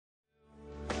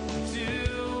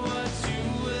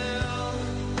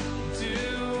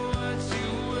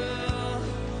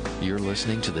You're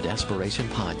listening to the Desperation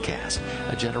Podcast,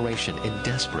 a generation in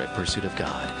desperate pursuit of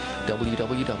God.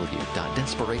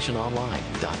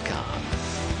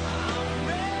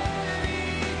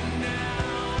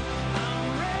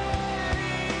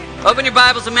 www.desperationonline.com. Open your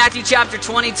Bibles to Matthew chapter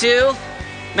 22.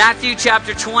 Matthew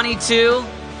chapter 22.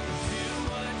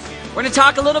 We're going to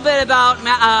talk a little bit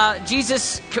about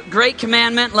Jesus' great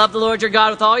commandment, love the Lord your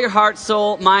God with all your heart,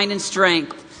 soul, mind, and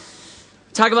strength.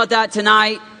 Talk about that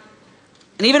tonight.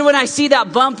 And even when I see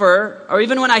that bumper, or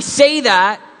even when I say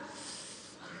that,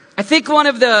 I think one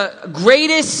of the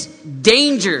greatest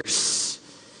dangers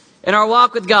in our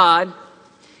walk with God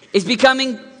is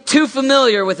becoming too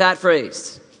familiar with that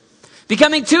phrase.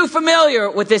 Becoming too familiar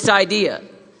with this idea.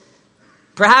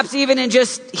 Perhaps even in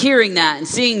just hearing that and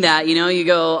seeing that, you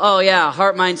go, oh yeah,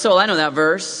 heart, mind, soul. I know that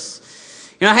verse.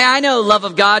 Hey, I know love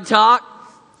of God talk.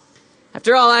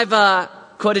 After all, I've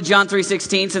quoted John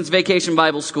 3:16 since Vacation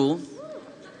Bible School.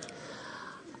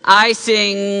 I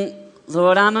sing,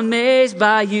 Lord, I'm amazed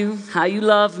by you, how you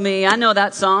love me. I know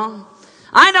that song.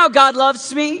 I know God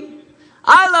loves me.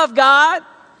 I love God.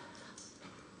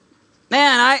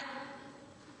 Man,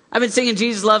 I've been singing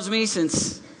Jesus Loves Me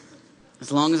since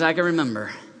as long as I can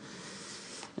remember.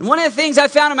 And one of the things I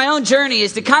found in my own journey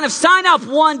is to kind of sign up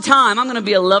one time. I'm going to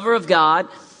be a lover of God,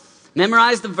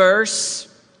 memorize the verse,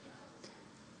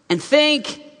 and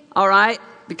think, all right,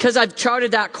 because I've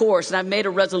charted that course and I've made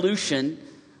a resolution,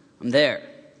 I'm there.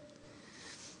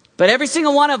 But every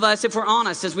single one of us, if we're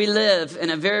honest, as we live in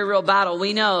a very real battle,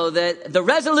 we know that the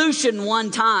resolution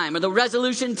one time, or the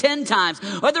resolution 10 times,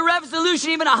 or the resolution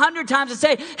even 100 times to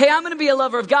say, hey, I'm going to be a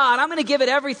lover of God, I'm going to give it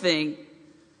everything.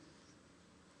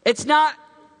 It's not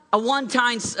a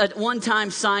one-time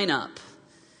sign up.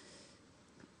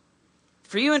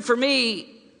 For you and for me,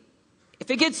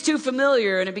 if it gets too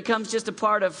familiar and it becomes just a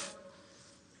part of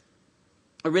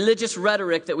a religious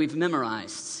rhetoric that we've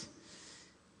memorized,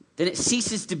 then it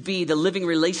ceases to be the living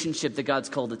relationship that God's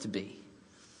called it to be.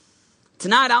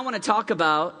 Tonight, I want to talk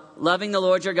about loving the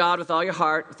Lord your God with all your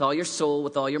heart, with all your soul,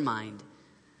 with all your mind.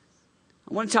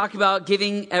 I want to talk about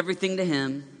giving everything to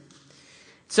Him.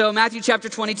 So Matthew chapter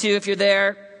 22, if you're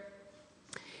there,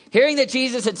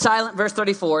 verse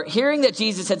 34, hearing that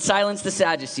Jesus had silenced the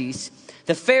Sadducees,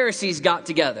 the Pharisees got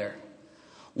together.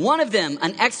 One of them,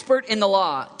 an expert in the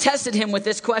law, tested him with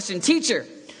this question, Teacher,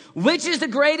 which is the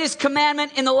greatest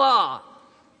commandment in the law?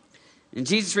 And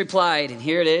Jesus replied, and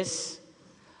here it is,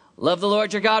 love the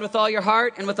Lord your God with all your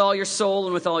heart and with all your soul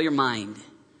and with all your mind.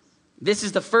 This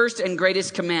is the first and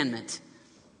greatest commandment.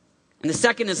 And the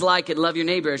second is like it, love your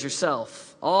neighbor as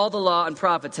yourself. All the law and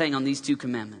prophets hang on these two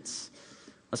commandments.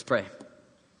 Let's pray.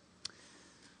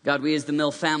 God, we as the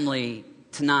Mill family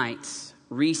tonight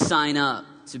re-sign up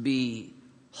to be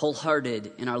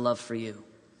wholehearted in our love for you.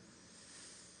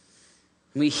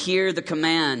 We hear the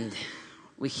command,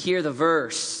 we hear the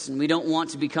verse, and we don't want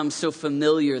to become so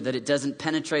familiar that it doesn't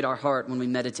penetrate our heart when we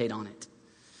meditate on it.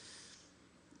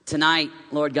 Tonight,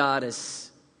 Lord God,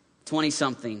 as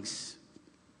 20-somethings,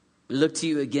 we look to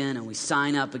you again and we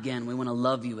sign up again. We want to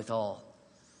love you with all.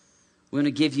 We want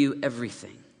to give you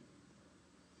everything.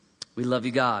 We love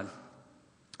you, God.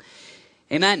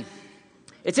 Amen.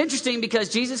 It's interesting because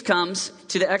Jesus comes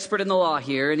to the expert in the law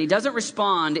here, and he doesn't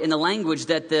respond in the language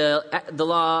that the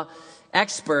law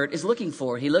expert is looking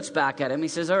for. He looks back at him. He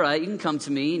says, all right, you can come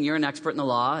to me, and you're an expert in the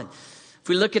law. And if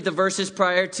we look at the verses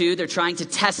prior to, they're trying to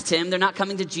test him. They're not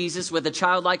coming to Jesus with a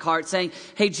childlike heart saying,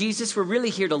 hey, Jesus, we're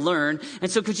really here to learn. And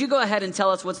so could you go ahead and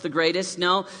tell us what's the greatest?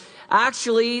 No,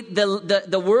 actually,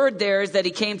 the word there is that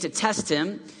he came to test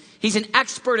him. He's an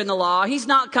expert in the law. He's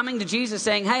not coming to Jesus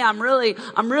saying, hey, I'm really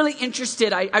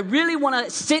interested. I really want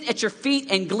to sit at your feet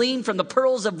and glean from the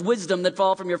pearls of wisdom that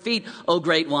fall from your feet, oh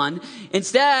great one.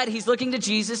 Instead, he's looking to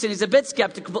Jesus and he's a bit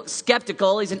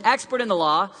skeptical. He's an expert in the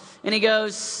law. And he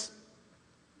goes,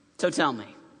 so tell me,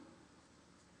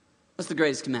 what's the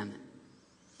greatest commandment?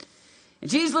 And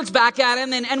Jesus looks back at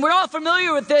him, and we're all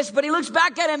familiar with this, but he looks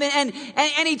back at him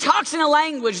and he talks in a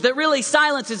language that really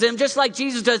silences him, just like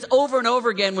Jesus does over and over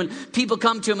again when people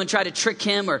come to him and try to trick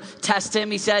him or test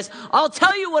him. He says, I'll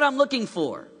tell you what I'm looking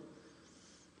for.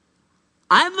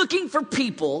 I'm looking for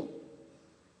people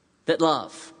that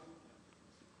love.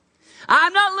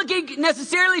 I'm not looking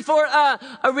necessarily for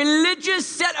a religious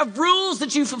set of rules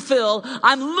that you fulfill.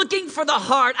 I'm looking for the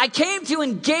heart. I came to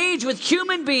engage with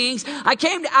human beings. I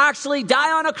came to actually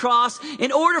die on a cross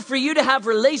in order for you to have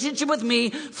relationship with me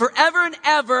forever and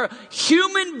ever.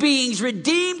 Human beings,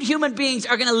 redeemed human beings,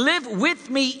 are going to live with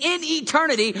me in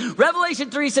eternity.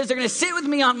 Revelation 3 says they're going to sit with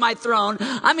me on my throne.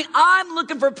 I mean, I'm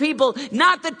looking for people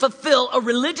not that fulfill a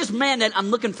religious mandate.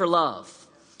 I'm looking for love.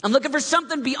 I'm looking for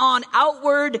something beyond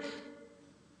outward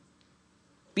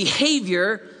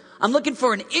behavior. I'm looking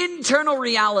for an internal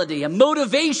reality, a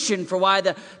motivation for why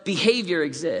the behavior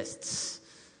exists.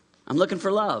 I'm looking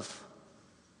for love.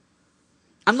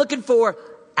 I'm looking for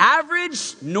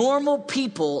average, normal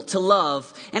people to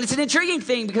love. And it's an intriguing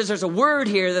thing because there's a word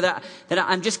here that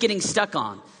I'm just getting stuck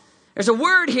on. There's a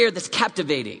word here that's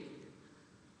captivating.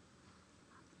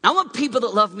 I want people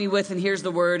that love me with, and here's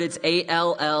the word, it's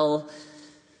A-L-L,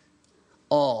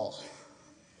 all.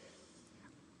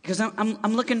 Because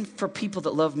I'm looking for people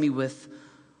that love me with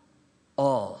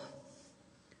all.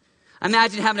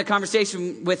 Imagine having a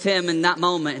conversation with him in that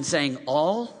moment and saying,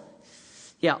 all?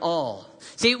 Yeah, all.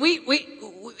 See,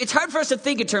 it's hard for us to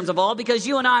think in terms of all because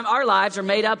you and I, our lives are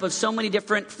made up of so many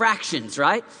different fractions,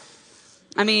 right?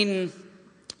 I mean,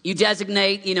 you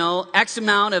designate, X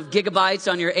amount of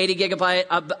gigabytes on your 80 gigabyte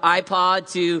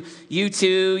iPod to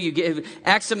U2. You give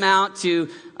X amount to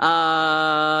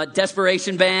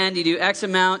Desperation Band. You do X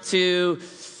amount to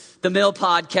the Mill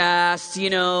Podcast.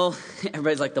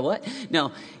 Everybody's like, the what?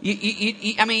 No,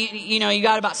 you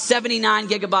got about 79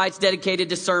 gigabytes dedicated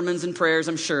to sermons and prayers,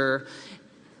 I'm sure.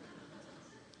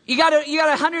 You got a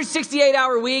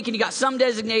 168-hour week, and you got some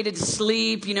designated to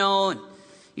sleep, and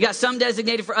you got some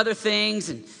designated for other things.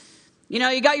 And,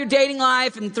 you got your dating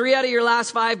life, and 3 out of your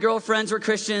last 5 girlfriends were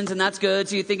Christians, and that's good.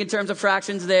 So you think in terms of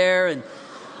fractions there. And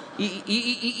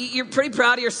you're pretty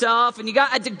proud of yourself. And you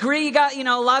got a degree. You got,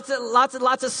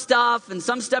 lots of stuff. And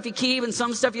some stuff you keep, and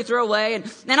some stuff you throw away. And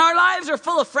our lives are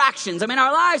full of fractions. I mean,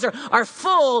 our lives are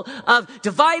full of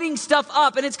dividing stuff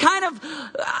up. And it's kind of,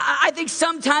 I think,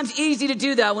 sometimes easy to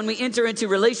do that when we enter into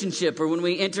relationship or when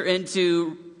we enter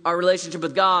into our relationship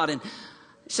with God. And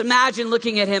just imagine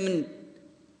looking at him and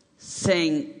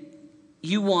saying,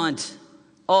 you want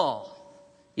all.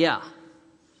 Yeah,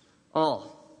 all.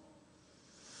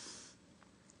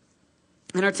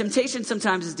 And our temptation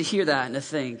sometimes is to hear that and to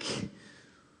think,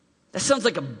 that sounds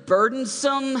like a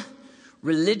burdensome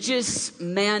religious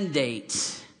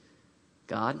mandate,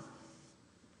 God.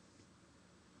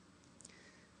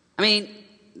 I mean,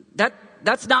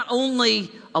 that's not only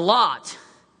a lot,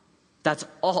 that's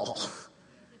all.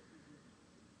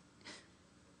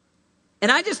 And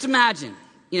I just imagine,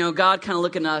 God kind of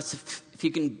looking at us, if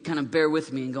you can kind of bear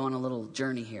with me and go on a little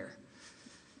journey here.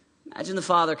 Imagine the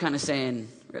Father kind of saying,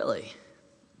 really?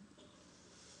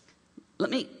 Let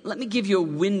me give you a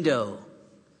window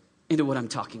into what I'm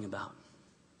talking about.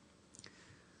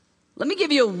 Let me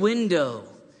give you a window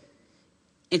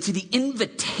into the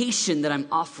invitation that I'm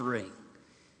offering.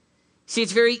 See,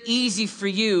 it's very easy for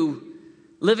you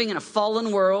living in a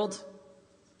fallen world,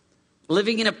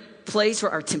 living in a place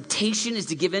where our temptation is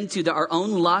to give in to our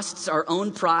own lusts, our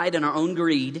own pride, and our own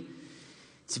greed.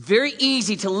 It's very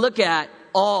easy to look at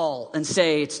all and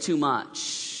say it's too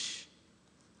much.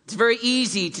 It's very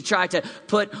easy to try to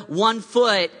put one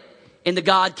foot in the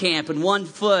God camp and one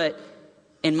foot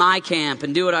in my camp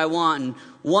and do what I want, and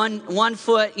one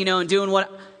foot, and doing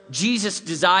what Jesus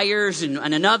desires, and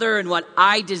another and what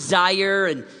I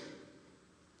desire.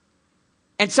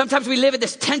 And sometimes we live in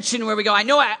this tension where we go, I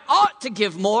know I ought to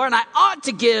give more, and I ought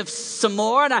to give some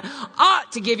more, and I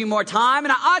ought to give you more time,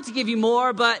 and I ought to give you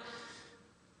more, but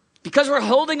because we're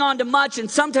holding on to much, and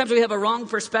sometimes we have a wrong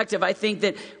perspective, I think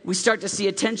that we start to see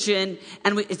a tension,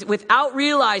 and without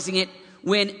realizing it,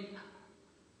 when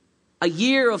a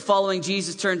year of following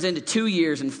Jesus turns into 2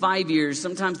 years and 5 years,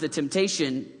 sometimes the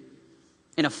temptation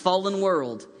in a fallen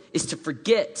world is to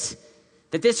forget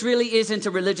that this really isn't a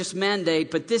religious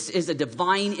mandate, but this is a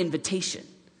divine invitation.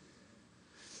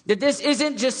 That this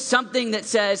isn't just something that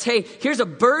says, hey, here's a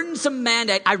burdensome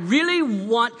mandate. I really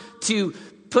want to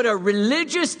put a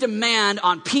religious demand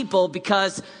on people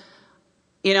because,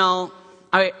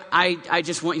 I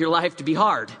just want your life to be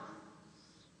hard.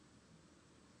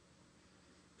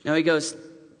 Now he goes,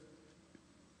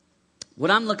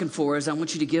 what I'm looking for is I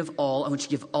want you to give all. I want you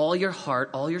to give all your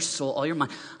heart, all your soul, all your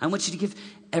mind. I want you to give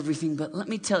everything, but let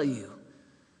me tell you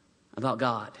about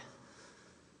God.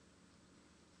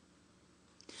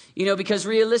 Because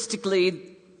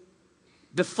realistically,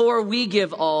 before we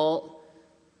give all,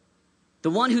 the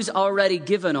one who's already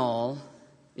given all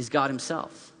is God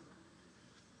himself.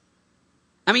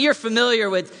 I mean, you're familiar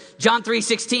with John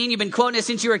 3:16. You've been quoting it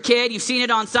since you were a kid. You've seen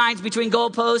it on signs between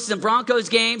goalposts and Broncos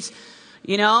games.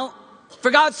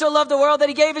 For God so loved the world that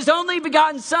he gave his only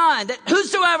begotten son, that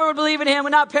whosoever would believe in him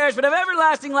would not perish but have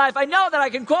everlasting life. I know that I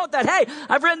can quote that. Hey,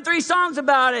 I've written 3 songs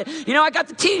about it. I got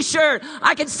the t-shirt.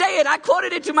 I can say it. I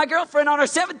quoted it to my girlfriend on our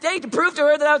 7th date to prove to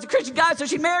her that I was a Christian guy so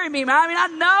she'd marry me, man. I mean, I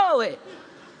know it.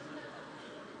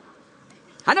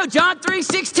 I know John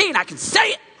 3:16. I can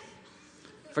say it.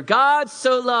 For God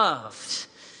so loved.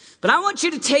 But I want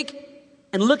you to take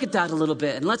and look at that a little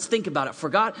bit and let's think about it. For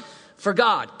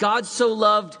God so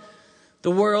loved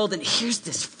the world, and here's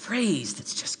this phrase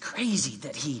that's just crazy,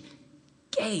 that he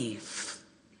gave.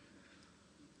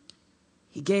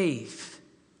 He gave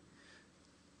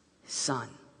his son.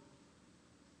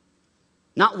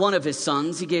 Not one of his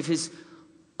sons, he gave his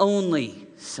only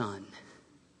son.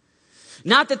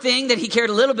 Not the thing that he cared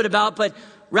a little bit about, but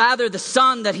rather the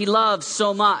son that he loved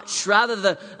so much. Rather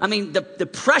the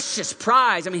precious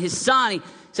prize. His son, he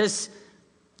says,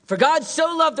 for God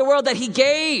so loved the world that he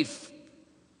gave.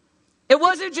 It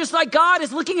wasn't just like God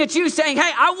is looking at you saying,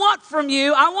 hey, I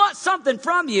want something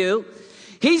from you.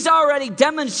 He's already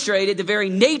demonstrated the very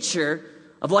nature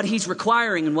of what he's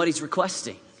requiring and what he's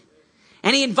requesting.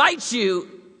 And he invites you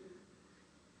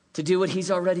to do what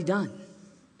he's already done.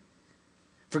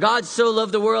 For God so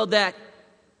loved the world that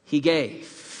he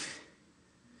gave.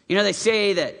 You know, they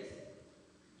say that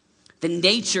the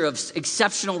nature of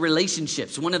exceptional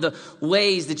relationships, one of the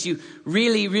ways that you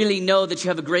really, really know that you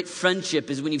have a great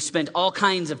friendship is when you've spent all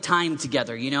kinds of time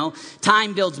together, you know.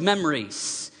 Time builds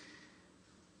memories.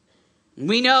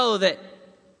 We know that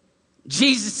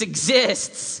Jesus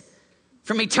exists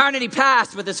from eternity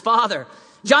past with his Father.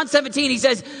 John 17, he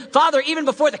says, Father, even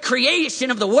before the creation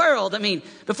of the world,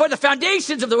 before the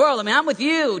foundations of the world, I'm with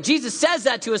you. Jesus says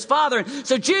that to his Father.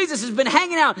 So Jesus has been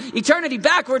hanging out eternity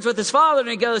backwards with his Father, and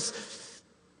he goes,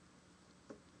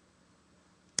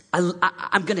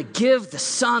 I'm going to give the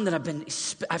Son that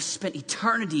I've spent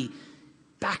eternity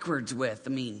backwards with.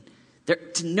 There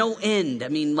to no end.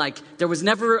 There was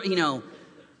never,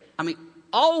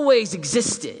 always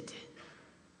existed.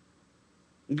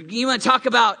 You want to talk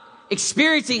about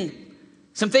experiencing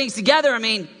some things together.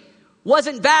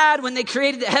 Wasn't bad when they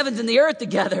created the heavens and the earth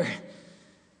together.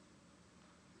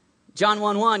 John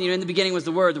 1:1, in the beginning was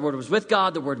the Word was with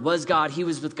God, the Word was God, he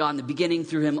was with God in the beginning,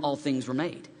 through him all things were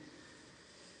made.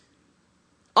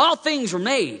 All things were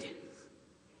made.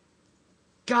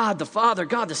 God the Father,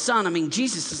 God the Son.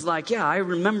 Jesus is like, yeah, I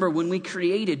remember when we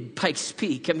created Pikes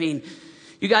Peak.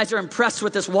 You guys are impressed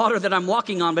with this water that I'm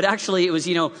walking on, but actually it was,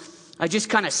 I just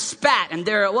kind of spat and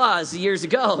there it was years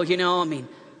ago,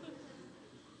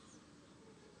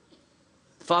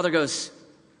 Father goes,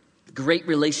 great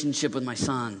relationship with my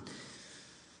Son,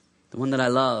 the one that I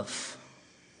love.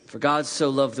 For God so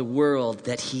loved the world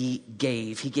that he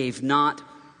gave. He gave not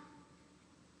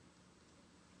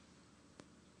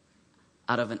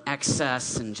out of an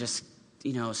excess and just,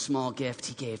 a small gift.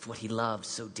 He gave what he loved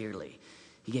so dearly.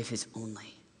 He gave his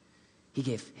only. He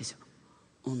gave his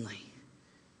only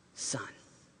Son.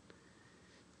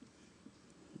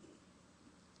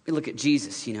 We look at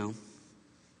Jesus,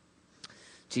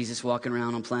 Jesus walking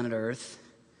around on planet Earth.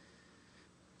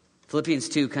 Philippians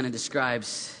 2 kind of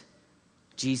describes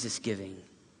Jesus giving. It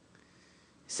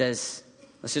says,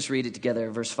 let's just read it together,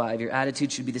 verse 5. Your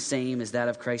attitude should be the same as that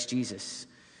of Christ Jesus,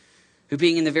 who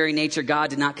being in the very nature God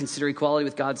did not consider equality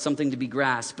with God something to be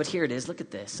grasped. But here it is, look at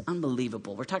this,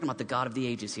 unbelievable. We're talking about the God of the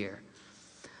ages here.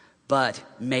 But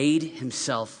made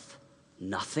himself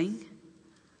nothing,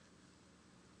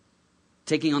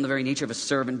 taking on the very nature of a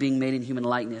servant, being made in human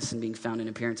likeness and being found in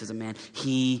appearance as a man.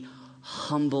 He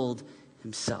humbled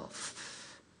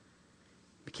himself,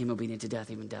 became obedient to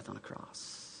death, even death on a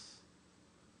cross.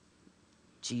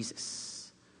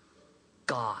 Jesus,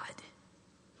 God,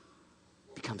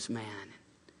 becomes man.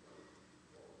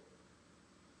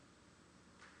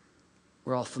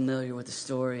 We're all familiar with the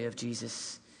story of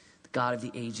Jesus, the God of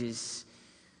the ages,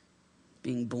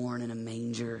 being born in a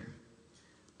manger,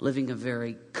 living a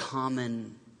very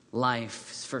common life.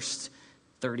 His first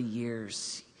 30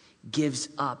 years, he gives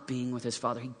up being with his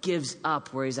Father. He gives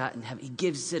up where he's at in heaven. He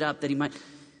gives it up that he might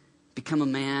become a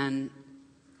man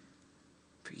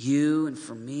for you and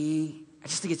for me. I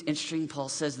just think it's interesting. Paul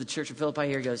says the church of Philippi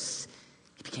here goes,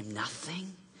 he became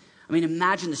nothing.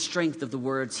 Imagine the strength of the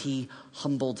words, he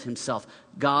humbled himself.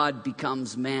 God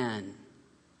becomes man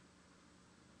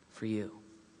for you.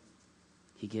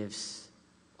 He gives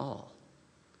all.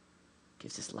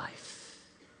 Gives his life.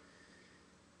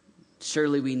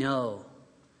 Surely we know.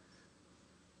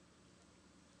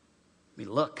 We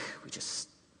just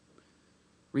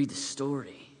read the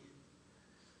story.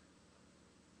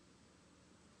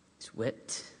 He's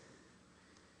whipped.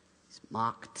 He's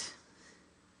mocked.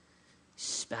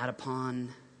 Spat upon,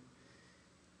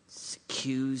 he's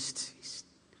accused, he's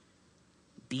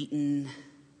beaten,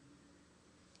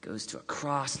 goes to a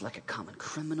cross like a common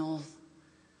criminal.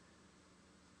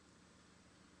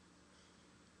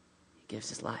 He gives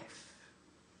his life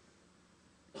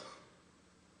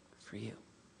for you.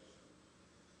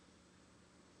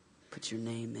 Put your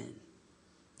name in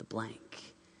the blank.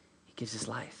 He gives his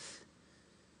life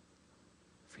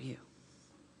for you.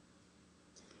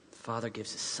 The Father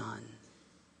gives his Son.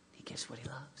 He gives what he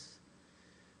loves.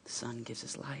 The Son gives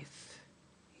his life.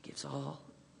 He gives all.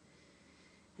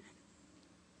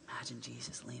 Imagine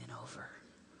Jesus leaning over.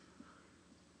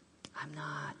 I'm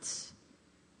not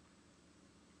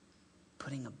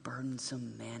putting a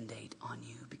burdensome mandate on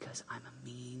you because I'm a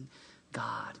mean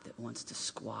God that wants to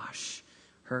squash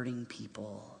hurting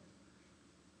people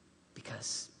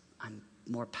because I'm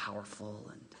more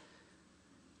powerful. And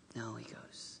no, he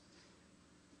goes,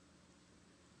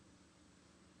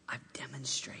 I've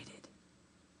demonstrated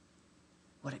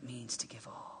what it means to give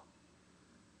all.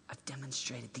 I've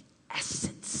demonstrated the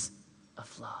essence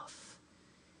of love.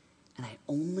 And I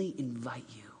only invite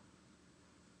you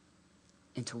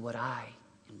into what I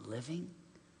am living,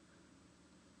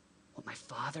 what my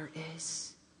Father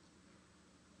is.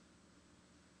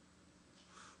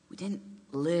 We didn't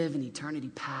live in eternity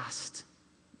past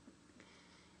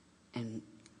and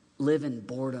live in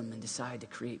boredom and decide to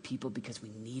create people because we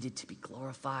needed to be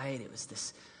glorified. It was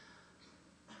this,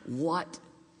 what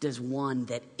does one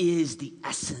that is the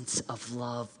essence of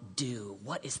love do?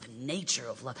 What is the nature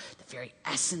of love? The very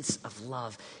essence of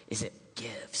love is it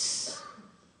gives.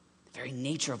 The very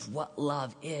nature of what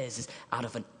love is out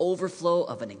of an overflow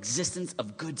of an existence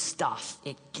of good stuff.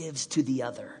 It gives to the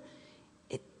other.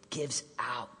 It gives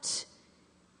out.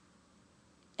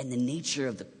 And the nature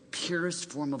of the purest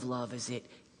form of love is it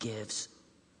gives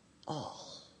all.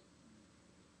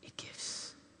 It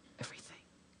gives everything.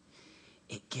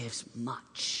 It gives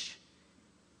much.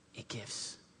 It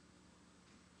gives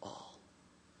all.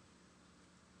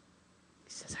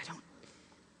 He says, I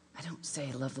don't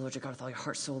say love the Lord your God with all your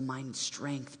heart, soul, mind, and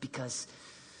strength, because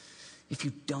if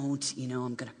you don't,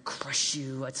 I'm going to crush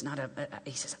you. It's not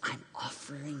he says, I'm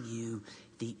offering you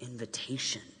the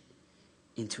invitation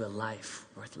into a life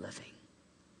worth living.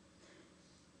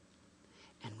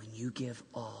 And when you give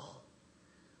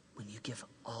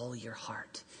all your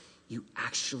heart, you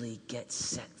actually get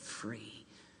set free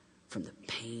from the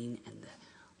pain and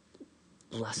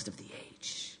the lust of the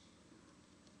age.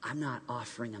 I'm not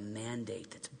offering a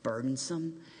mandate that's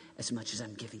burdensome as much as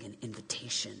I'm giving an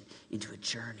invitation into a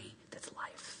journey that's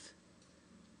life.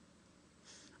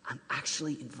 I'm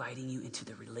actually inviting you into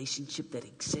the relationship that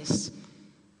exists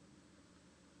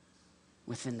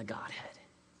within the Godhead.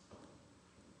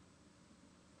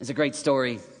 There's a great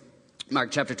story. Mark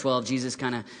chapter 12, Jesus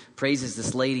kind of praises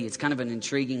this lady. It's kind of an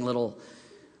intriguing little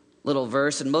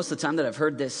verse. And most of the time that I've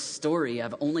heard this story,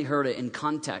 I've only heard it in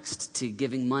context to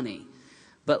giving money.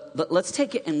 But let's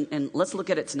take it and let's look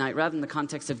at it tonight rather than the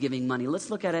context of giving money. Let's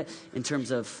look at it in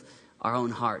terms of our own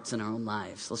hearts and our own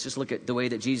lives. Let's just look at the way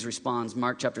that Jesus responds.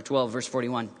 Mark chapter 12, verse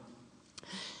 41.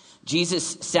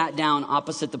 Jesus sat down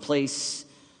opposite the place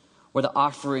where the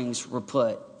offerings were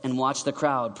put and watched the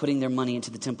crowd putting their money into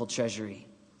the temple treasury.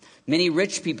 Many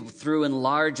rich people threw in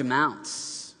large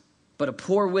amounts, but a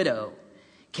poor widow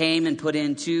came and put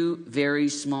in 2 very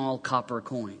small copper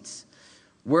coins,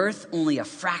 worth only a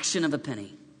fraction of a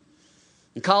penny.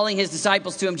 And calling his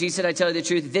disciples to him, Jesus said, I tell you the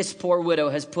truth, this poor widow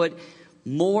has put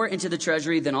more into the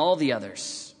treasury than all the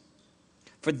others.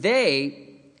 For they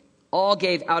all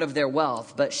gave out of their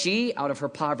wealth, but she, out of her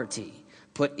poverty,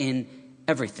 put in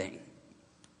everything.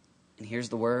 And here's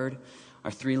the word, our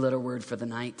 3-letter word for the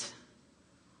night.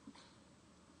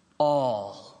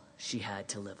 All she had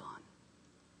to live on.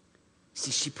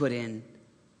 See, she put in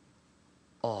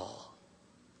all.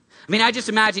 I mean, I just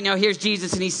imagine, here's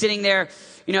Jesus and he's sitting there,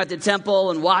 at the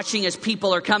temple and watching as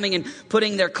people are coming and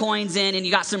putting their coins in. And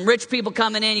you got some rich people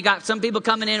coming in. You got some people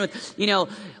coming in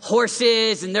with,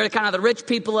 horses, and they're kind of the rich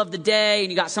people of the day. And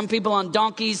you got some people on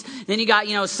donkeys. Then you got,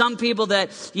 some people that,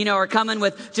 are coming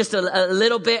with just a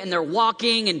little bit and they're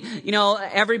walking and,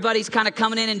 everybody's kind of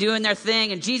coming in and doing their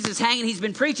thing. And Jesus is hanging. He's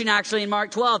been preaching actually in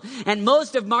Mark 12. And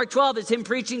most of Mark 12 is him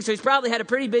preaching. So he's probably had a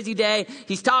pretty busy day.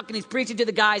 He's talking, he's preaching to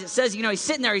the guys. It says, he's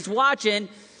sitting there, he's watching.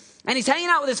 And he's hanging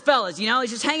out with his fellas,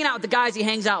 he's just hanging out with the guys he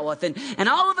hangs out with. And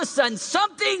all of a sudden,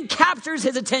 something captures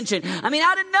his attention. I mean,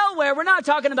 out of nowhere, we're not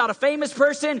talking about a famous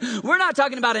person. We're not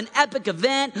talking about an epic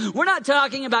event. We're not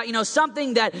talking about,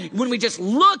 something that when we just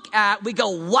look at, we go,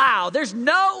 wow. There's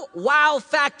no wow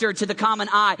factor to the common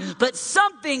eye. But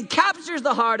something captures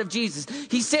the heart of Jesus.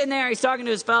 He's sitting there, he's talking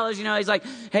to his fellas, he's like,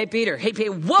 hey, Peter,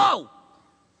 whoa!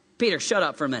 Peter, shut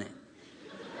up for a minute.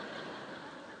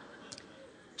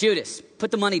 Judas,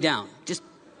 put the money down. Just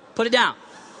put it down.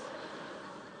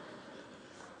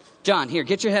 John, here,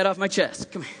 get your head off my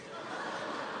chest. Come here.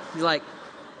 He's like,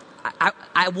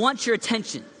 I want your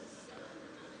attention.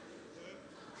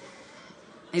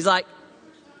 He's like,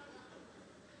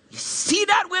 you see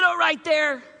that widow right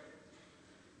there?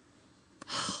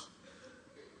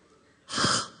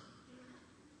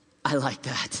 I like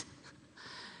that.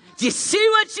 Do you see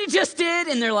what she just did?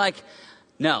 And they're like,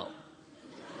 no.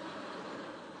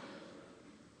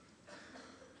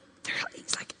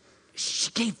 It's like,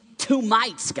 she gave 2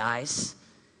 mites, guys.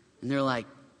 And they're like,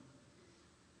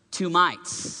 2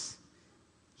 mites.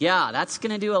 Yeah, that's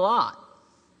going to do a lot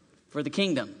for the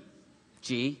kingdom,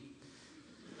 G.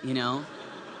 You know?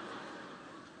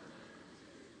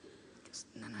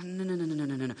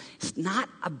 No. It's not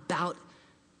about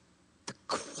the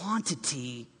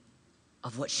quantity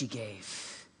of what she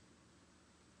gave.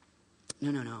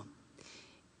 No.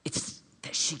 It's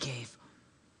that she gave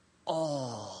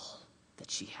all that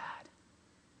she had.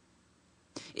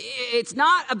 It's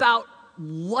not about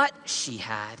what she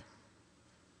had.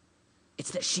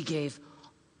 It's that she gave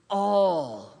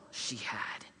all she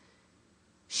had.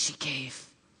 She gave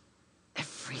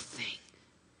everything.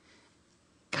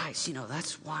 Guys,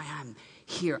 that's why I'm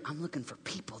here. I'm looking for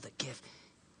people that give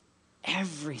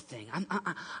everything.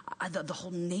 The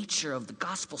whole nature of the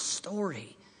gospel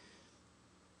story.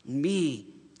 Me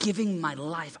giving my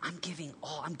life. I'm giving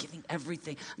all. I'm giving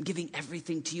everything. I'm giving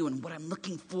everything to you. And what I'm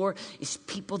looking for is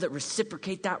people that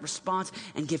reciprocate that response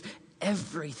and give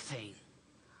everything.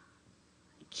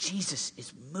 Jesus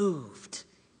is moved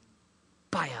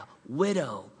by a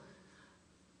widow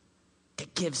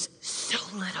that gives so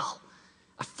little,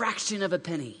 a fraction of a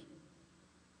penny.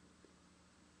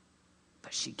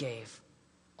 But she gave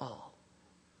all.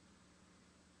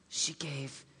 She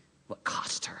gave what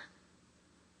cost her.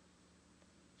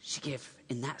 She gave,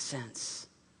 in that sense,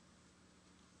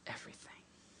 everything.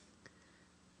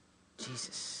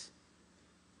 Jesus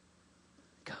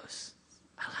goes,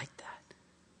 I like that.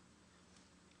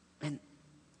 And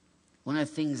one of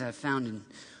the things I've found in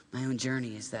my own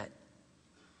journey is that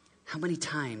how many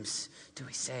times do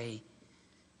we say,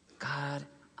 God,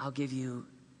 I'll give you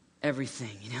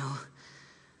everything,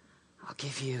 I'll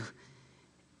give you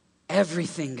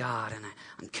everything, God, and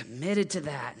I'm committed to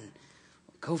that, and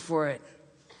go for it.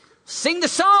 Sing the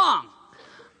song.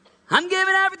 I'm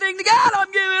giving everything to God.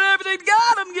 I'm giving everything to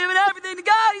God. I'm giving everything to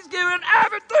God. He's giving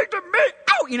everything to me.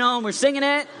 Oh, and we're singing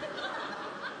it.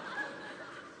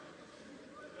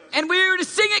 And we were to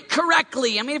sing it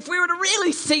correctly. I mean, if we were to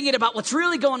really sing it about what's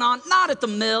really going on, not at the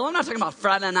mill. I'm not talking about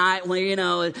Friday night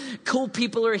when, cool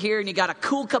people are here and you got a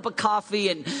cool cup of coffee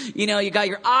and, you got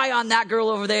your eye on that girl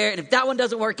over there. And if that one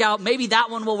doesn't work out, maybe that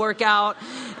one will work out.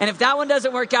 And if that one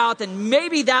doesn't work out, then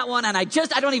maybe that one. And I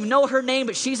don't even know her name,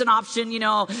 but she's an option,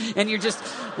 and you're just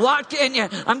walking.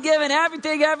 I'm giving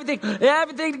everything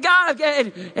to God.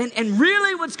 And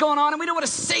really what's going on, and we don't want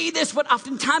to say this, but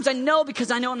oftentimes I know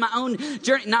because I know in my own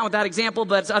journey, not with that example,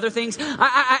 but it's other things.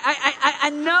 I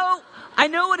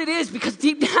know what it is because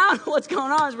deep down what's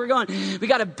going on is we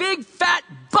got a big fat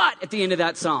butt at the end of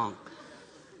that song.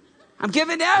 I'm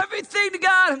giving everything to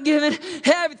God. I'm giving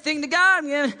everything to God. I'm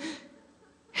giving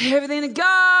everything to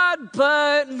God,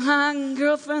 but my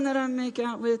girlfriend that I make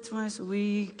out with twice a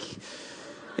week,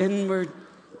 and we're,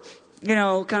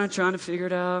 kind of trying to figure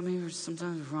it out. Maybe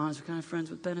sometimes we're honest, we're kind of friends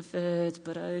with benefits,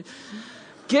 but I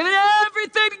giving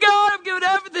everything to God. I'm giving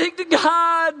everything to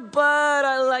God, but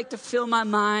I like to fill my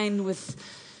mind with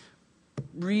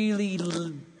really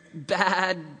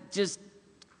bad, just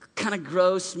kind of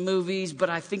gross movies, but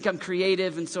I think I'm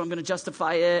creative, and so I'm going to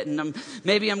justify it, and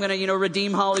maybe I'm going to,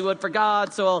 redeem Hollywood for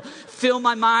God, so I'll fill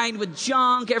my mind with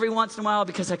junk every once in a while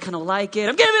because I kind of like it.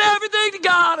 I'm giving everything to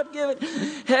God. I'm giving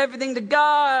everything to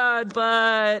God,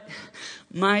 but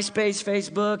MySpace,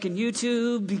 Facebook, and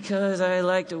YouTube because I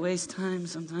like to waste time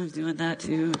sometimes doing that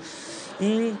too.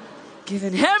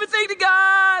 Giving everything to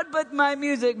God, but my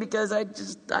music because I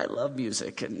love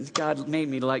music, and God made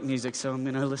me to like music, so I'm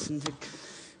going to listen to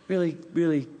really,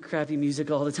 really crappy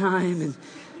music all the time, and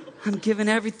I'm giving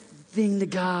everything to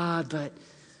God, but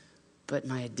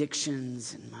my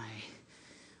addictions and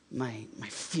my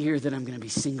fear that I'm going to be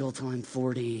single till I'm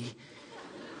 40,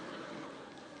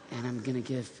 and I'm going to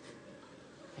give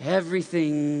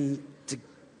everything to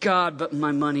God but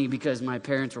my money because my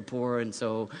parents were poor, and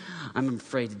so I'm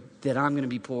afraid that I'm going to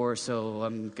be poor, so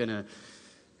I'm going to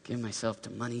give myself to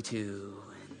money too.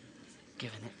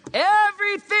 Giving it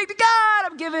everything to God.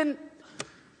 I'm giving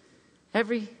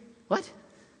what?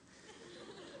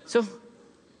 So,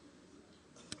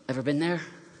 ever been there?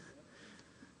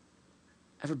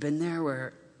 Ever been there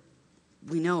where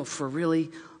we know if we're really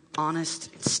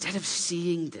honest, instead of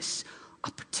seeing this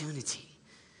opportunity,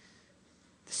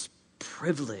 this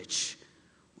privilege,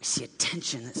 we see a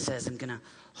tension that says, I'm going to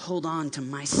hold on to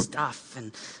my stuff,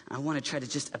 and I want to try to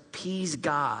just appease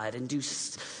God and do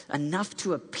enough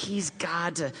to appease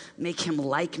God to make him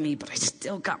like me, but I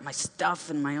still got my stuff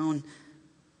and my own.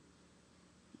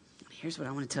 here's what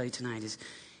I want to tell you tonight is,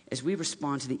 as we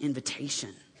respond to the invitation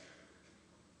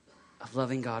of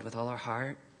loving God with all our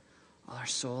heart, all our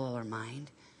soul, all our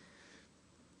mind,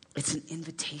 it's an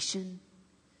invitation,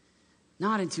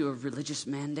 not into a religious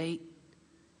mandate.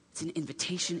 It's an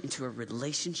invitation into a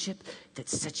relationship that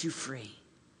sets you free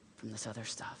from this other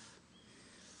stuff.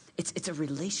 It's a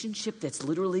relationship that's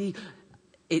literally,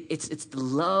 it's the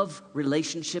love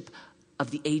relationship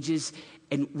of the ages.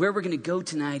 And where we're going to go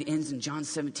tonight ends in John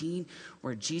 17,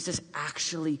 where Jesus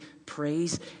actually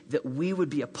prays that we would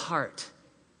be a part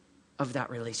of that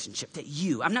relationship, that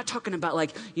you, I'm not talking about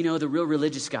like, the real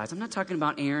religious guys. I'm not talking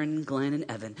about Aaron, Glenn, and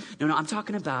Evan. No, I'm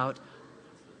talking about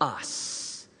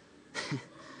us.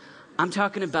 I'm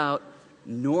talking about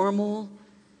normal,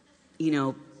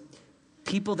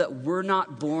 people that were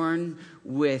not born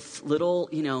with little,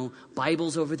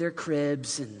 Bibles over their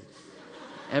cribs and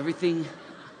everything.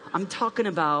 I'm talking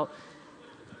about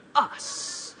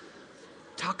us.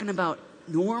 Talking about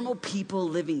normal people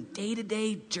living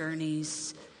day-to-day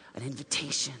journeys, an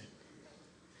invitation.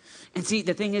 And see,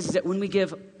 the thing is that when we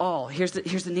give all, here's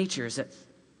the nature, is that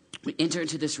we enter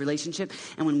into this relationship,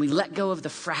 and when we let go of the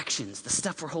fractions, the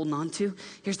stuff we're holding on to,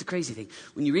 here's the crazy thing.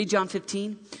 When you read John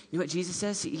 15, you know what Jesus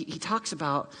says? He talks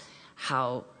about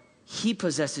how he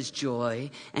possesses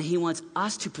joy, and he wants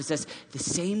us to possess the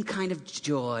same kind of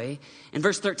joy. And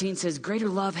verse 13 says, greater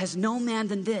love has no man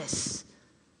than this,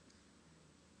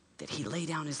 that he lay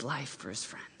down his life for his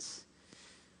friends.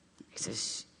 He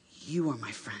says, you are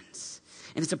my friends.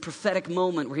 And it's a prophetic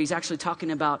moment where he's actually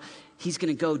talking about he's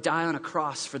going to go die on a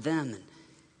cross for them. And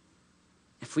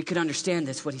if we could understand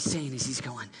this, what he's saying is he's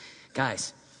going,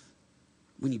 guys,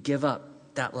 when you give up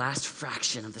that last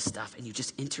fraction of the stuff and you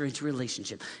just enter into a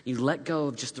relationship, you let go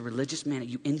of just the religious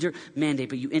mandate,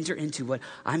 but you enter into what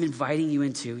I'm inviting you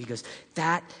into. He goes,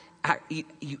 that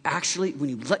you actually,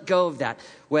 when you let go of that,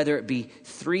 whether it be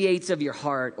 3/8 of your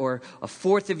heart or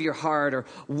 1/4 of your heart or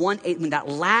 1/8, when that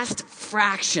last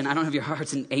fraction, I don't have your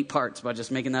hearts in 8 parts by just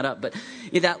making that up, but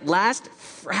that last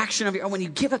fraction of your, when you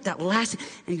give up that last,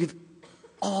 and you give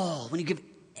all, when you give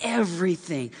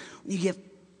everything, when you give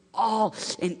all,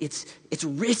 and it's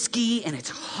risky and it's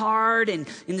hard, and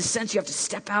in the sense you have to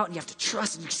step out and you have to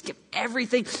trust and you just give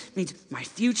everything. It means my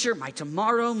future, my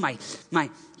tomorrow, my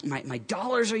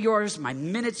dollars are yours, my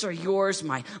minutes are yours,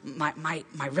 my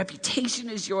reputation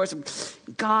is yours.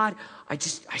 God, I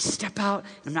step out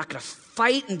and I'm not going to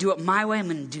fight and do it my way. I'm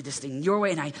going to do this thing your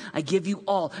way, and I give you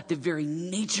all. The very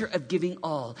nature of giving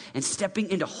all and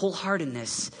stepping into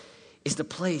wholeheartedness is the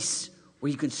place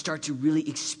where you can start to really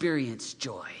experience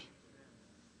joy.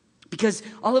 Because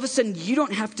all of a sudden, you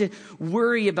don't have to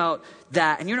worry about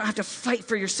that, and you don't have to fight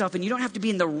for yourself, and you don't have to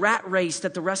be in the rat race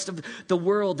that the rest of the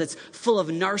world that's full of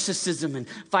narcissism and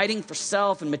fighting for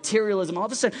self and materialism. All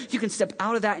of a sudden, you can step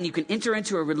out of that, and you can enter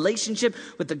into a relationship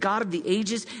with the God of the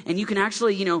ages, and you can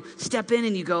actually, step in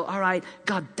and you go, all right,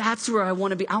 God, that's where I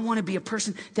want to be. I want to be a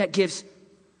person that gives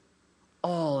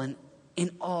all, and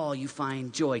in all you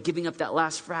find joy. Giving up that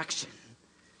last fraction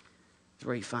is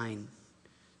where you find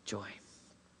joy.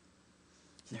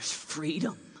 There's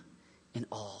freedom in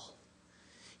all.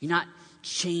 You're not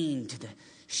chained to the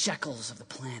shekels of the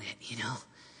planet,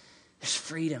 There's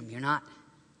freedom. You're not,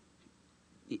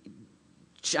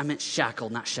 I meant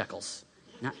shackled, not shekels.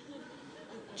 Not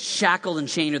shackled and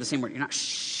chained are the same word. You're not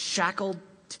shackled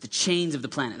to the chains of the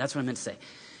planet. That's what I meant to say.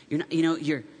 You're not,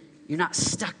 you're not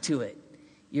stuck to it.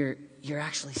 You're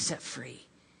actually set free.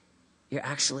 You're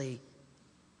actually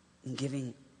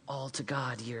giving all to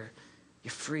God. You're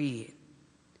free.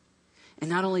 And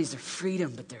not only is there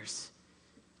freedom, but there's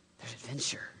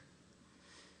adventure.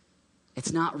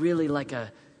 It's not really like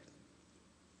a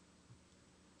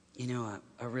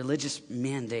religious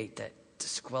mandate to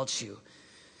squelch you,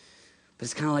 but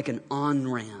it's kind of like an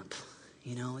on-ramp.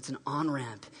 It's an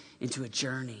on-ramp into a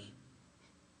journey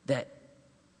that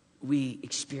we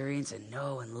experience and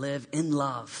know and live in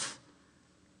love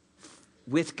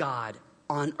with God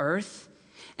on earth.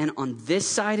 And on this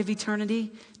side of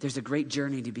eternity, there's a great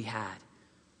journey to be had.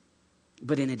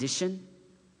 But in addition,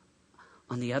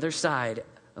 on the other side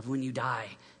of when you die,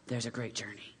 there's a great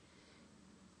journey.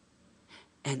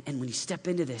 And when you step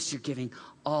into this, you're giving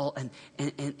all. And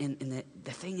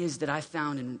the thing is that I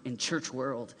found in church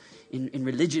world, in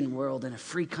religion world, in a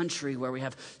free country where we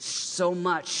have so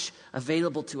much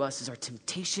available to us, is our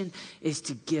temptation is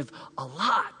to give a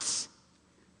lot.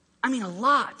 I mean, a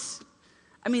lot.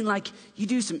 I mean, like, you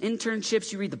do some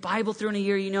internships, you read the Bible through in a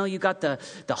year, you got the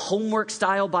homework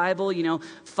style Bible,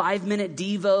 5-minute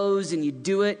devos, and you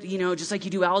do it, just like you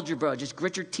do algebra, just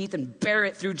grit your teeth and bear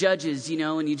it through Judges,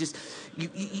 and you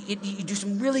do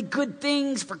some really good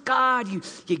things for God, you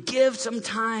give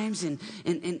sometimes,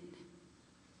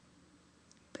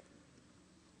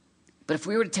 but if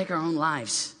we were to take our own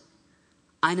lives,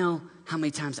 I know how many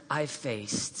times I've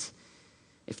faced,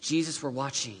 if Jesus were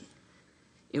watching,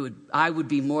 I would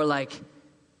be more like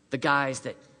the guys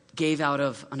that gave out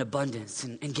of an abundance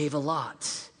and gave a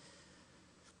lot,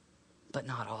 but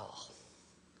not all.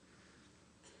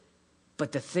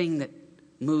 But the thing that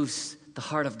moves the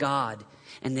heart of God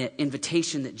and the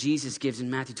invitation that Jesus gives in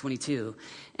Matthew 22,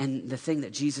 and the thing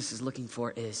that Jesus is looking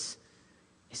for is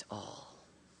all.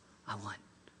 I want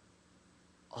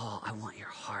all. I want your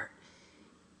heart.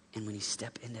 And when you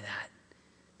step into that,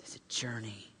 there's a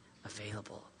journey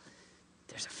available.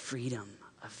 There's a freedom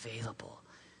available.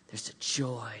 There's a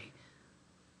joy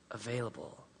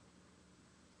available.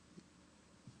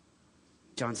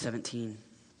 John 17.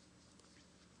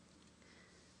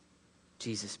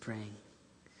 Jesus praying.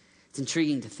 It's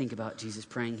intriguing to think about Jesus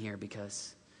praying here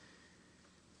because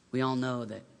we all know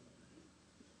that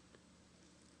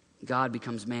God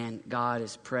becomes man. God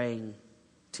is praying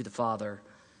to the Father.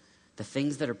 The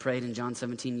things that are prayed in John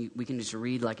 17, we can just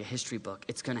read like a history book.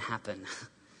 It's going to happen.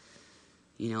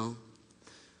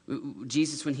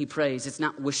 Jesus, when he prays, it's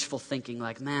not wishful thinking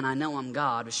like, man, I know I'm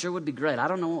God. It sure would be great. I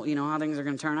don't know, how things are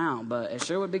going to turn out, but it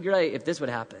sure would be great if this would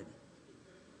happen.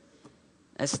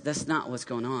 That's not what's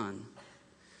going on.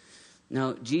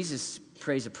 No, Jesus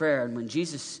prays a prayer, and when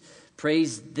Jesus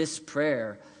prays this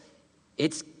prayer,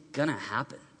 it's going to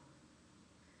happen.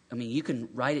 I mean, you can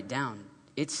write it down.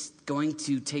 It's going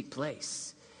to take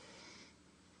place.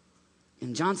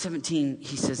 In John 17,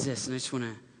 he says this, and I just want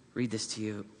to read this to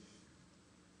you.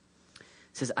 It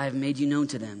says, I have made you known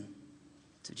to them.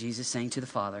 So Jesus saying to the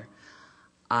Father,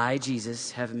 I,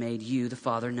 Jesus, have made you, the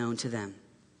Father, known to them,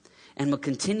 and will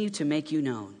continue to make you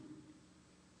known.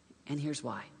 And here's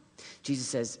why. Jesus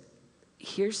says,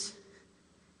 here's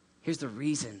the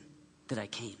reason that I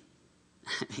came.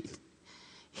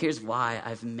 Here's why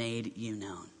I've made you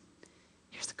known.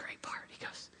 Here's the great part. He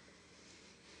goes,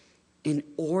 in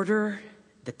order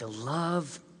that the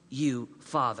love you,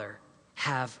 Father,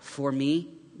 have for me,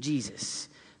 Jesus,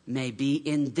 may be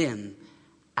in them,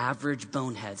 average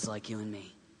boneheads like you and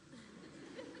me.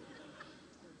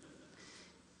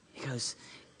 He goes,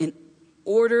 in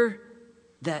order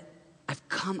that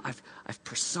I've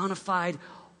personified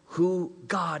who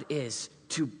God is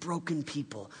to broken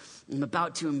people. I'm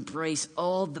about to embrace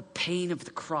all the pain of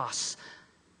the cross.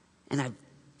 And I've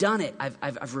done it.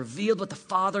 I've revealed what the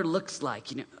Father looks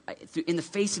like. In the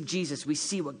face of Jesus, we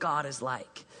see what God is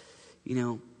like.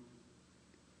 In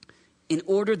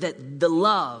order that the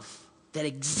love that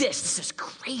exists, this is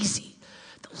crazy.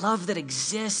 The love that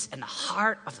exists in the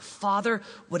heart of the Father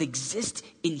would exist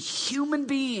in human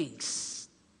beings.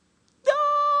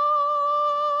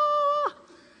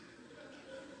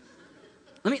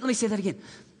 Let me say that again.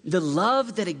 The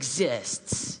love that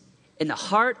exists in the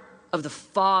heart of the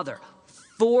Father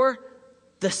for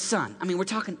the Son. I mean, we're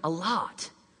talking a lot.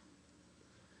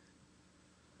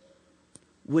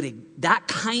 That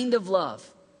kind of love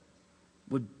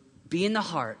would be in the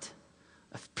heart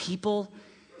of people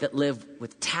that live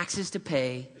with taxes to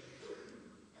pay,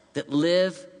 that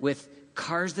live with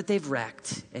cars that they've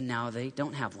wrecked, and now they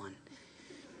don't have one.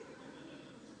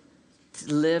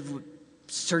 To live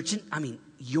searching,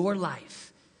 your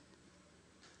life.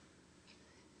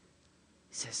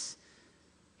 He says,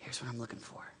 here's what I'm looking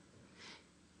for.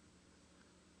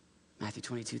 Matthew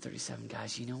 22:37,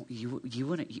 guys, you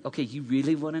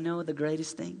really want to know the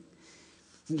greatest thing?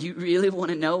 You really want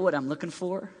to know what I'm looking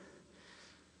for?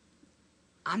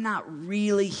 I'm not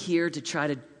really here to try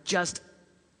to just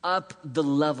up the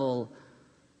level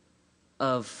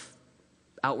of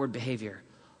outward behavior,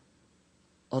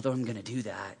 although I'm going to do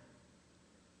that.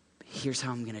 Here's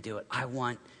how I'm going to do it. I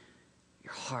want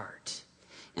your heart.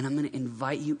 And I'm going to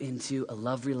invite you into a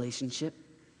love relationship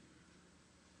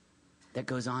that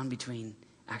goes on between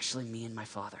actually me and my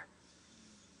Father.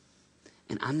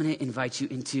 And I'm going to invite you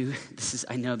into,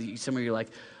 I know that some of you are like,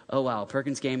 oh wow,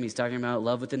 Perkins game, he's talking about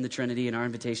love within the Trinity and our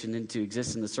invitation to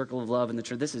exist in the circle of love and the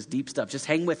Trinity. This is deep stuff. Just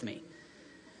hang with me.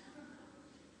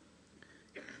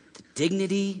 The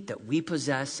dignity that we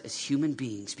possess as human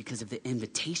beings because of the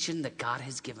invitation that God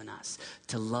has given us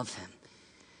to love him.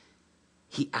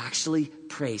 He actually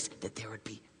prays that there would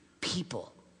be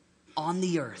people on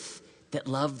the earth that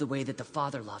love the way that the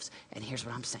Father loves. And here's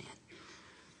what I'm saying.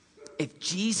 If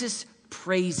Jesus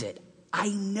prays it, I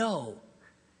know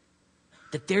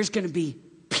that there's going to be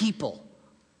people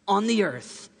on the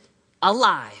earth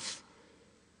alive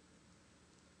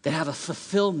that have a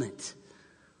fulfillment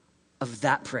of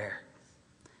that prayer,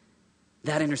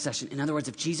 that intercession. In other words,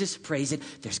 if Jesus prays it,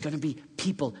 there's going to be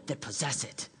people that possess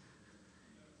it.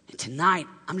 And tonight,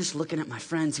 I'm just looking at my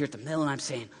friends here at the mill and I'm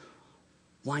saying,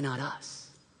 why not us?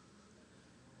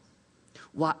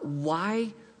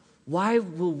 Why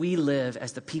will we live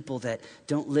as the people that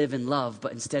don't live in love,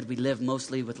 but instead we live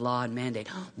mostly with law and mandate?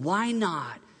 Why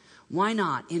not? Why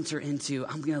not enter into,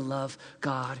 I'm going to love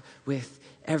God with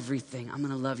everything. I'm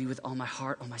going to love you with all my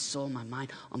heart, all my soul, my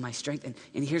mind, all my strength.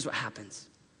 And here's what happens.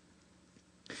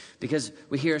 Because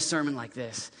we hear a sermon like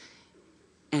this,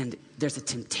 and there's a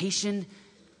temptation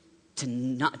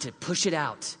to push it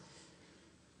out,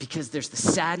 because there's the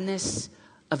sadness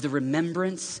of the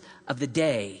remembrance of the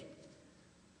day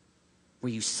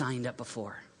where you signed up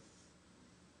before.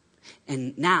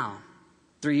 And now,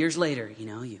 3 years later,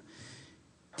 you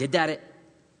did that at,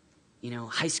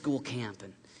 high school camp,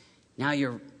 and now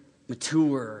you're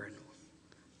mature and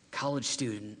college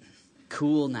student,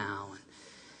 cool now,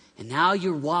 and now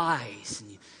you're wise,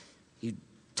 and you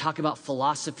talk about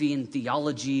philosophy and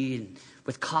theology and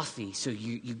with coffee, so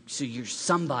you're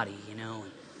somebody,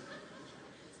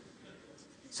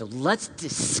 So let's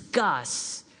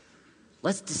discuss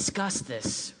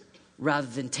this rather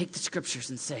than take the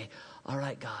scriptures and say, all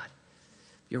right, God,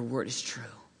 your word is true.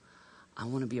 I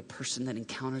want to be a person that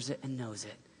encounters it and knows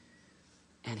it.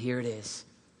 And here it is.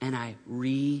 And I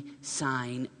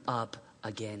re-sign up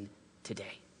again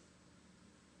today.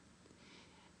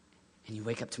 And you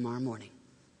wake up tomorrow morning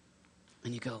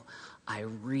and you go, I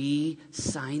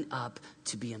re-sign up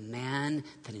to be a man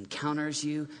that encounters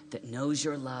you, that knows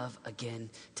your love again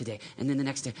today. And then the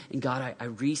next day, and God, I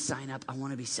re-sign up. I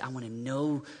want to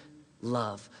know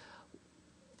love.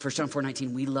 1 John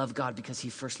 4:19, we love God because he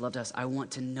first loved us. I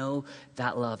want to know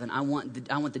that love. And I want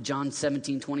the John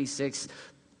 17:26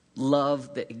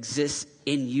 love that exists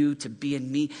in you to be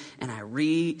in me. And I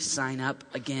re-sign up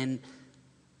again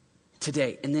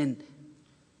today. And then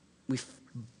we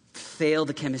fail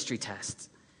the chemistry test.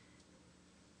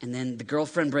 And then the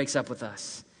girlfriend breaks up with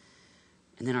us.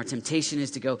 And then our temptation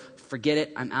is to go, forget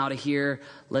it, I'm out of here.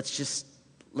 Let's just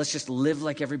live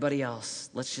like everybody else.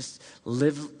 Let's just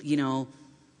live,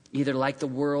 either like the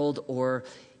world or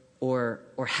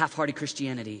half-hearted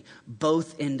Christianity.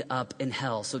 Both end up in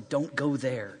hell, so don't go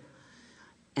there.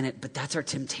 But that's our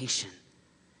temptation.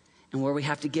 And where we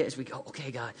have to get is we go,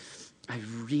 okay, God, I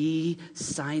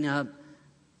re-sign up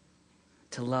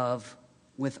to love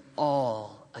with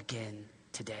all again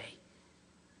today.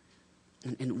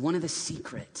 And one of the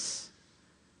secrets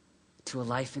to a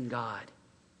life in God,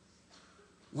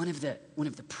 one of the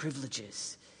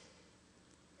privileges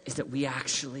is that we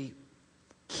actually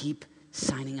keep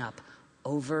signing up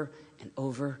over and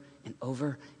over and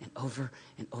over and over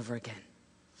and over again.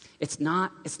 It's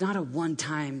not a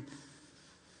one-time,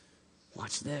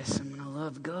 watch this, I'm gonna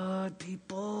love God,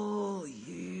 people,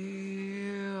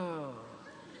 yeah.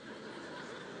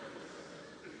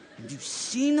 Have you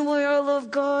seen the way I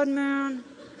love God, man?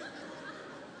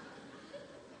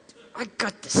 I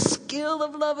got the skill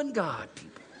of loving God,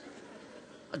 people.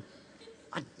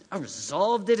 I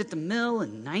resolved it at the mill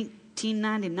in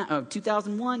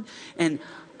 2001, and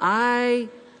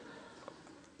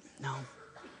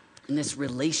in this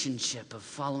relationship of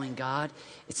following God,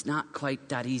 it's not quite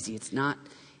that easy. It's not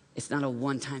a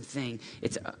one-time thing.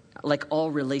 It's like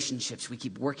all relationships. We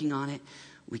keep working on it.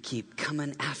 We keep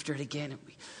coming after it again, and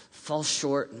we fall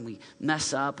short, and we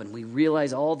mess up, and we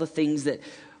realize all the things that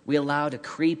we allow to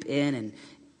creep in,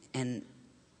 and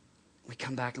we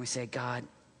come back and we say, God,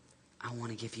 I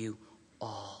want to give you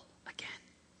all again.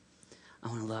 I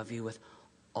want to love you with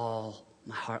all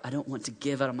my heart. I don't want to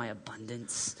give out of my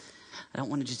abundance. I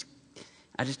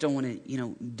just don't want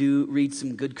to, read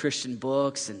some good Christian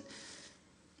books and,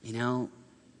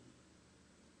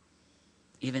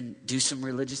 even do some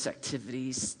religious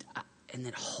activities and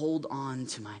then hold on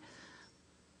to my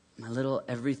little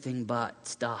everything but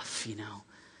stuff,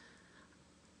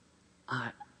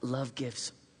 Love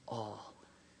gives all.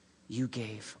 You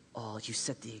gave all. You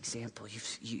set the example.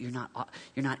 You're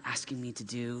not asking me to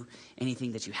do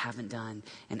anything that you haven't done.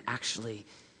 And actually,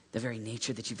 the very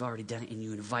nature that you've already done it and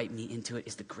you invite me into it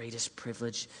is the greatest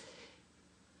privilege.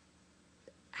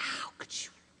 How could you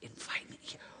invite me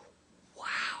here?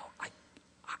 Wow,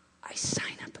 I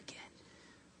sign up again.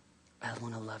 I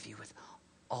want to love you with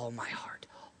all my heart,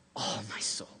 all my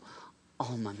soul,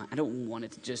 all my mind. I don't want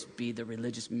it to just be the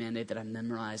religious mandate that I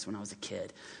memorized when I was a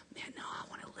kid. Man, no, I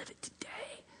want to live it today.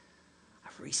 I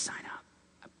re-sign up.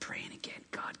 I'm praying again.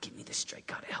 God, give me the strength.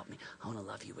 God, help me. I want to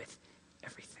love you with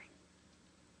everything.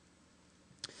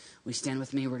 Will you stand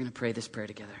with me? We're going to pray this prayer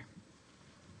together.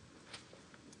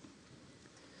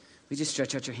 Will you just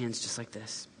stretch out your hands just like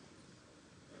this?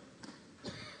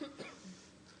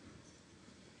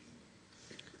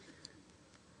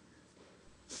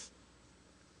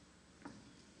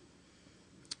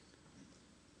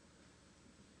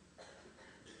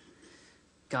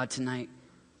 God, tonight,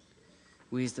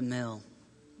 we as the Mill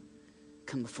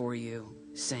come before you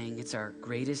saying it's our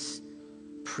greatest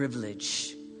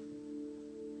privilege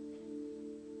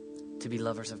to be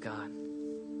lovers of God.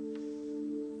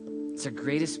 It's our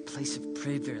greatest place of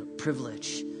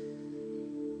privilege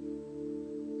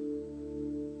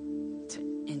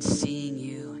in seeing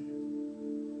you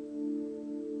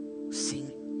and seeing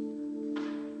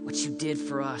what you did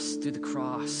for us through the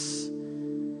cross,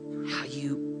 how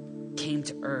you came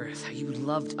to earth, how you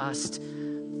loved us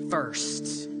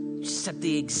first. You set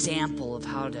the example of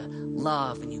how to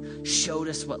love, and you showed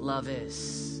us what love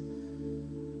is.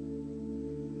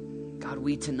 God,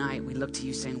 we tonight, we look to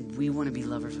you saying we want to be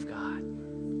lovers of God.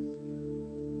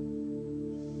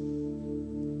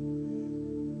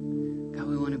 God,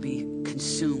 we want to be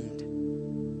consumed.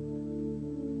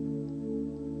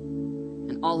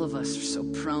 And all of us are so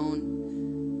prone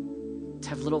to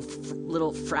have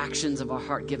little fractions of our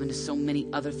heart given to so many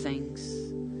other things,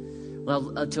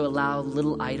 to allow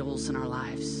little idols in our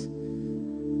lives.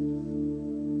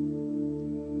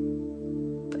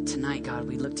 But tonight, God,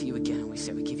 we look to you again and we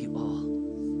say we give you all.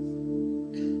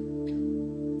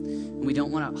 And we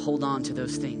don't want to hold on to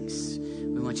those things.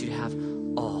 We want you to have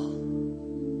all.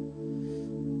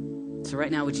 So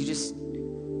right now, you've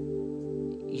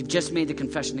just made the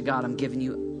confession to God, I'm giving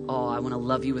you all. I want to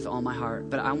love you with all my heart.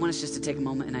 But I want us just to take a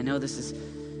moment, and I know this is a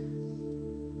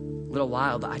little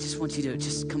wild, but I just want you to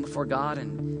just come before God,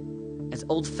 and as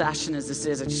old-fashioned as this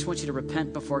is, I just want you to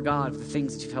repent before God of the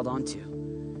things that you've held on to.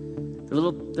 The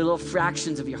little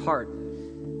fractions of your heart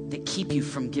that keep you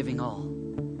from giving all,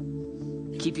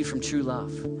 keep you from true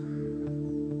love.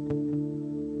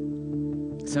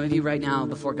 Some of you right now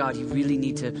before God, you really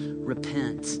need to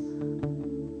repent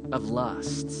of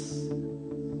lusts.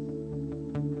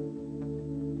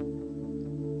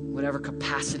 Whatever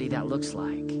capacity that looks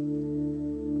like.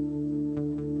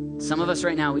 Some of us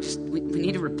right now, we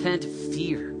need to repent of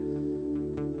fear.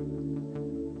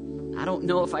 I don't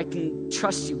know if I can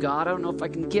trust you, God. I don't know if I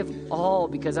can give all,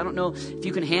 because I don't know if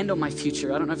you can handle my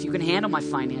future. I don't know if you can handle my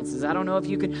finances. I don't know if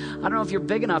you're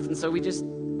big enough. And so we just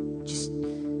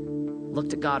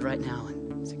looked at God right now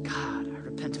and said, God, I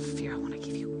repent of fear. I want to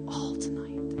give you all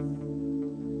tonight.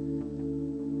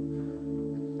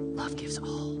 Love gives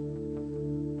all.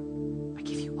 I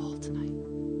give you all tonight.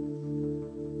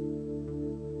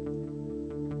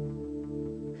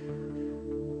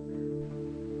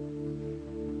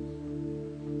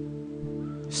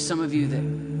 Some of you that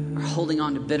are holding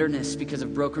on to bitterness because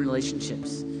of broken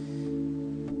relationships.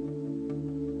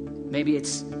 Maybe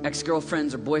it's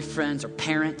ex-girlfriends or boyfriends or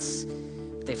parents.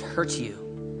 They've hurt you,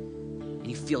 and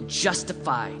you feel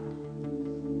justified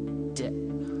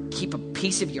to keep a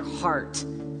piece of your heart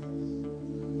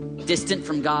distant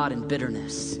from God in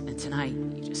bitterness. And tonight,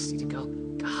 you just need to go,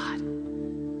 God,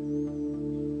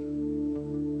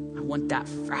 I want that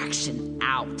fraction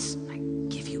out. I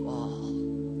give you all.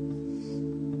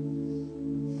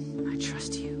 I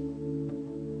trust you.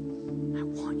 I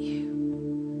want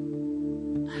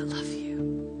you. I love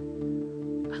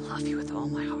you. I love you with all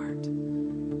my heart. I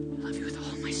love you with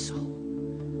all my soul.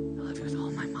 I love you with all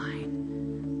my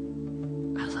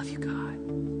mind. I love you, God.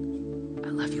 I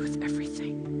love you with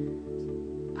everything.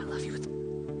 I love you with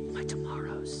my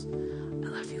tomorrows. I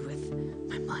love you with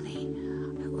my money.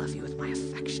 I love you with my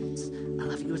affections. I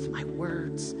love you with my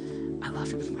words. I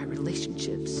love you with my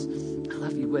relationships. I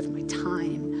love you with my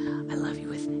time. I love you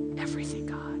with everything,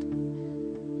 God.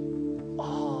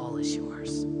 All is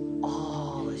yours.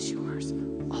 All is yours.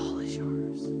 All is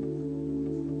yours.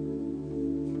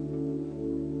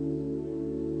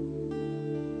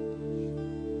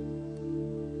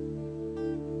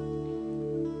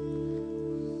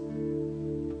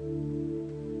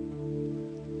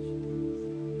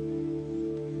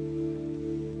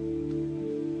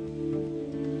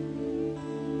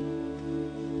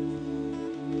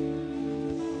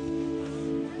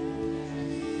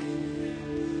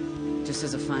 Just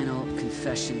as a final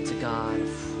confession to God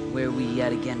of where we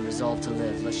yet again resolve to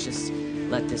live, let's just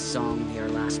let this song be our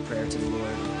last prayer to the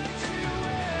Lord.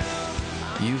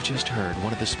 You've just heard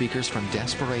one of the speakers from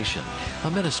Desperation,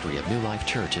 a ministry of New Life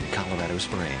Church in Colorado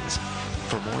Springs.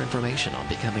 For more information on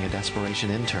becoming a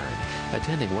Desperation intern,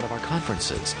 attending one of our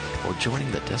conferences, or joining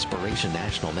the Desperation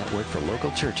National Network for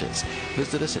local churches,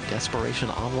 visit us at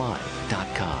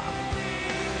desperationonline.com.